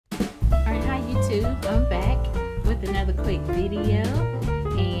YouTube, I'm back with another quick video,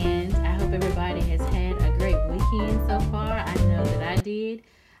 and I hope everybody has had a great weekend so far. I know that I did.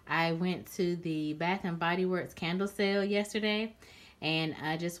 I went to the Bath and Body Works candle sale yesterday, and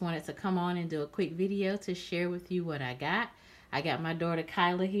I just wanted to come on and do a quick video to share with you what I got. I got my daughter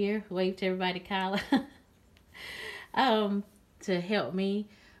Kyla here. Wave to everybody, Kyla. To help me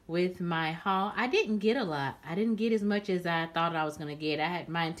with my haul. I didn't get a lot. I didn't get as much as I thought I was going to get.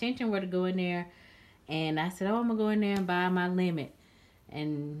 My intention were to go in there, and I said, oh, I'm going to go in there and buy my limit.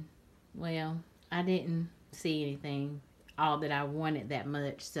 And, well, I didn't see anything, all that I wanted that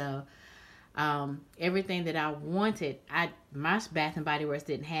much. So, everything that I wanted, my Bath and Body Works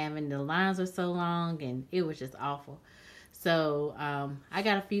didn't have, and the lines were so long, and it was just awful. So, I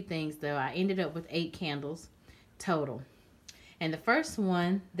got a few things, though. I ended up with 8 candles total. And the first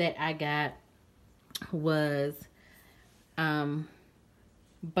one that I got was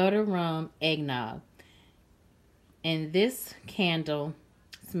butter rum eggnog. And this candle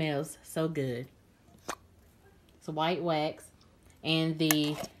smells so good. It's white wax. And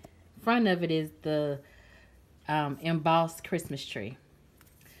the front of it is the embossed Christmas tree.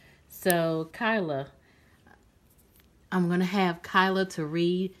 So Kyla, I'm going to have Kyla to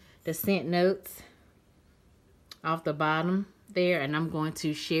read the scent notes off the bottom there, and I'm going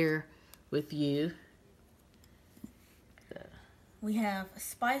to share with you. We have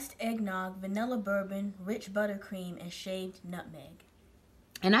spiced eggnog, vanilla bourbon, rich buttercream, and shaved nutmeg.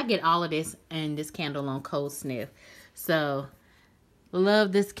 And I get all of this in this candle on Cold Sniff. So,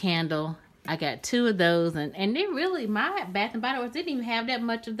 love this candle. I got 2 of those, and they really, my Bath and Body Works didn't even have that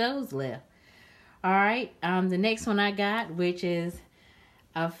much of those left. All right, the next one I got, which is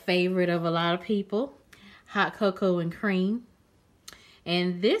a favorite of a lot of people, hot cocoa and cream.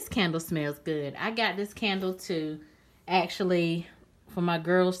 And this candle smells good. I got this candle to actually for my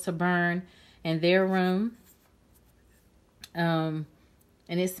girls to burn in their room. And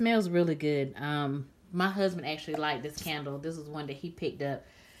it smells really good. My husband actually liked this candle. This was one that he picked up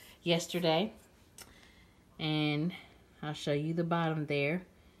yesterday. And I'll show you the bottom there.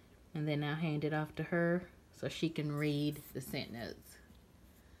 And then I'll hand it off to her so she can read the scent notes.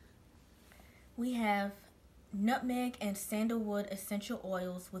 We have nutmeg and sandalwood essential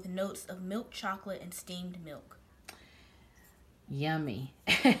oils with notes of milk chocolate and steamed milk. Yummy.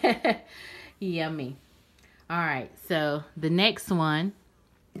 Yummy. All right, so the next one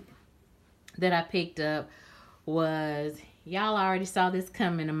that I picked up was, y'all already saw this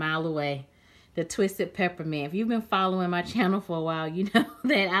coming a mile away, the Twisted Peppermint. If you've been following my channel for a while, you know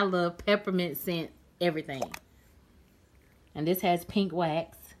that I love peppermint scent everything. And this has pink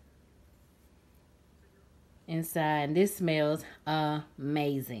wax inside, and this smells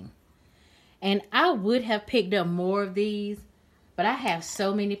amazing. And I would have picked up more of these, but I have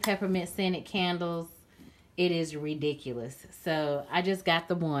so many peppermint scented candles, it is ridiculous. So I just got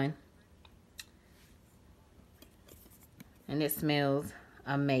the one, and it smells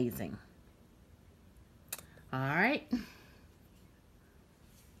amazing. All right.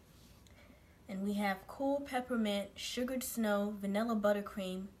 And we have cool peppermint, sugared snow, vanilla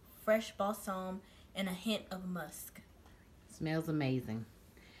buttercream, fresh balsam, and a hint of musk. Smells amazing.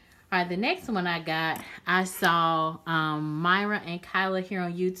 All right, the next one I got, I saw Myra and Kyla here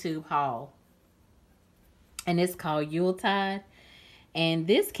on YouTube haul. And it's called Yuletide. And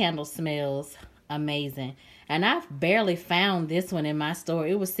this candle smells amazing. And I've barely found this one in my store.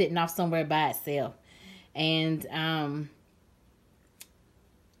 It was sitting off somewhere by itself. And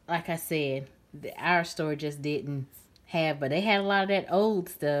like I said, our store just didn't have, but they had a lot of that old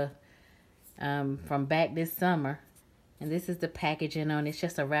stuff. From back this summer. And this is the packaging on it. It's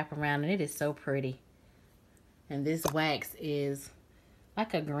just a wraparound, and it is so pretty. And this wax is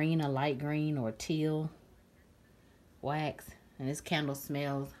like a green, a light green, or teal wax. And this candle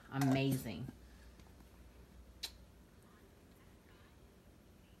smells amazing.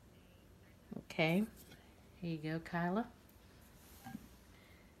 Okay, here you go, Kyla.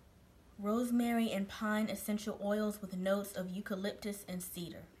 Rosemary and pine essential oils with notes of eucalyptus and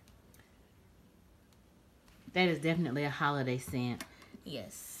cedar. That is definitely a holiday scent.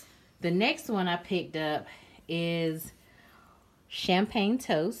 Yes. The next one I picked up is Champagne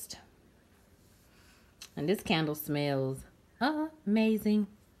Toast. And this candle smells amazing.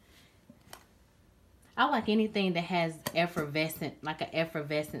 I like anything that has effervescent, like an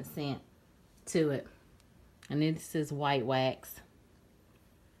effervescent scent to it. And this is white wax.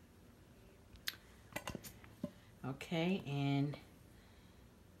 Okay, and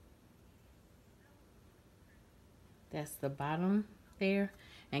that's the bottom there.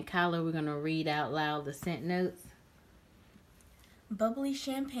 And Kyla, we're going to read out loud the scent notes. Bubbly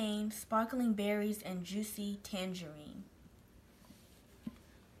champagne, sparkling berries, and juicy tangerine.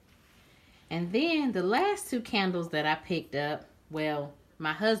 And then the last two candles that I picked up, well,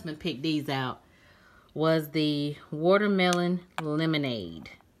 my husband picked these out, was the watermelon lemonade.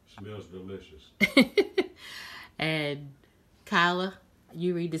 Smells delicious. And Kyla,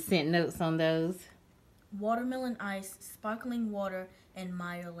 you read the scent notes on those. Watermelon ice, sparkling water, and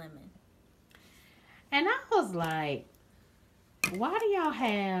Meyer lemon. And I was like, why do y'all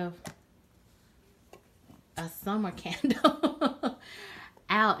have a summer candle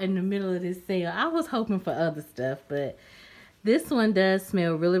out in the middle of this sale? I was hoping for other stuff, but this one does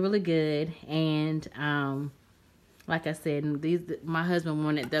smell really, really good. And like I said, my husband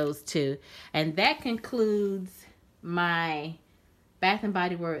wanted those too. And that concludes my Bath and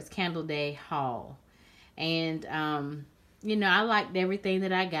Body Works Candle Day haul. And you know, I liked everything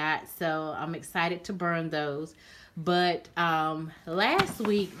that I got, so I'm excited to burn those. But last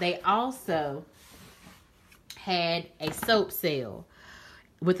week they also had a soap sale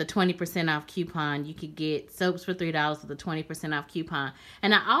with a 20% off coupon. You could get soaps for $3 with a 20% off coupon.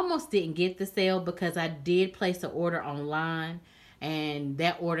 And I almost didn't get the sale because I did place an order online, and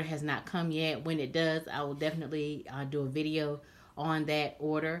that order has not come yet. When it does, I will definitely do a video on that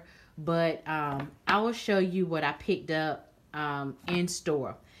order. But I will show you what I picked up in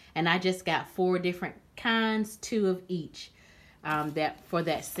store. And I just got 4 different kinds, 2 of each for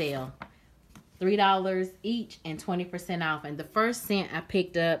that sale. $3 each and 20% off. And the first scent I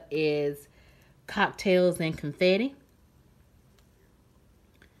picked up is Cocktails and Confetti.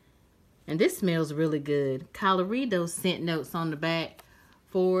 And this smells really good. Kyla, read those scent notes on the back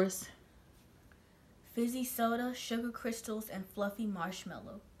for us. Fizzy soda, sugar crystals, and fluffy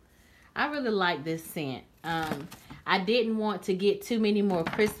marshmallow. I really like this scent. I didn't want to get too many more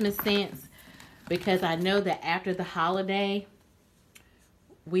Christmas scents because I know that after the holiday,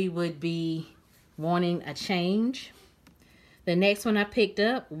 we would be wanting a change. The next one I picked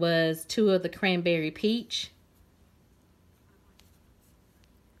up was 2 of the Cranberry Peach.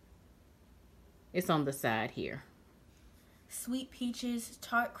 It's on the side here. Sweet peaches,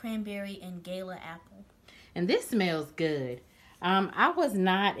 tart cranberry, and gala apple. And this smells good. I was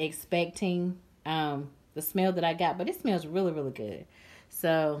not expecting the smell that I got, but it smells really, really good.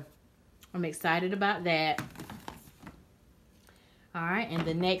 So I'm excited about that. All right, and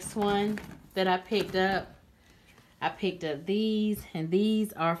the next one that I picked up these, and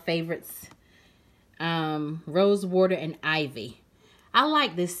these are favorites. Rose water and ivy. I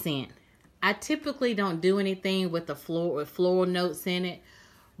like this scent. I typically don't do anything with the floral notes in it,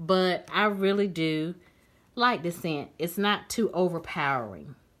 but I really do like the scent. It's not too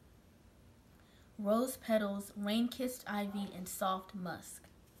overpowering. Rose petals, rain-kissed ivy, and soft musk.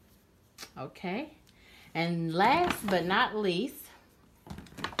 Okay. And last but not least,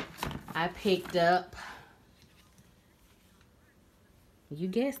 I picked up, you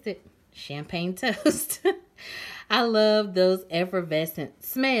guessed it, champagne toast. I love those effervescent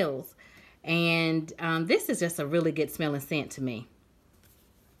smells. And this is just a really good smelling scent to me.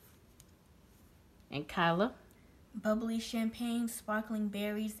 And Kyla? Bubbly champagne, sparkling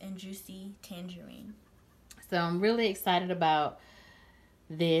berries, and juicy tangerine. So I'm really excited about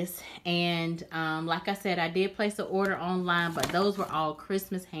this. And like I said, I did place an order online, but those were all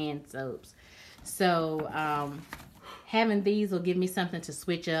Christmas hand soaps. So having these will give me something to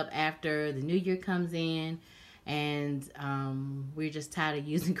switch up after the new year comes in. And we're just tired of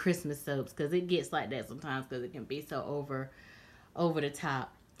using Christmas soaps because it gets like that sometimes because it can be so over the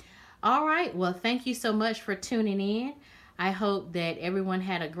top. All right. Well, thank you so much for tuning in. I hope that everyone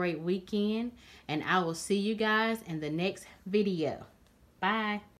had a great weekend, and I will see you guys in the next video. Bye.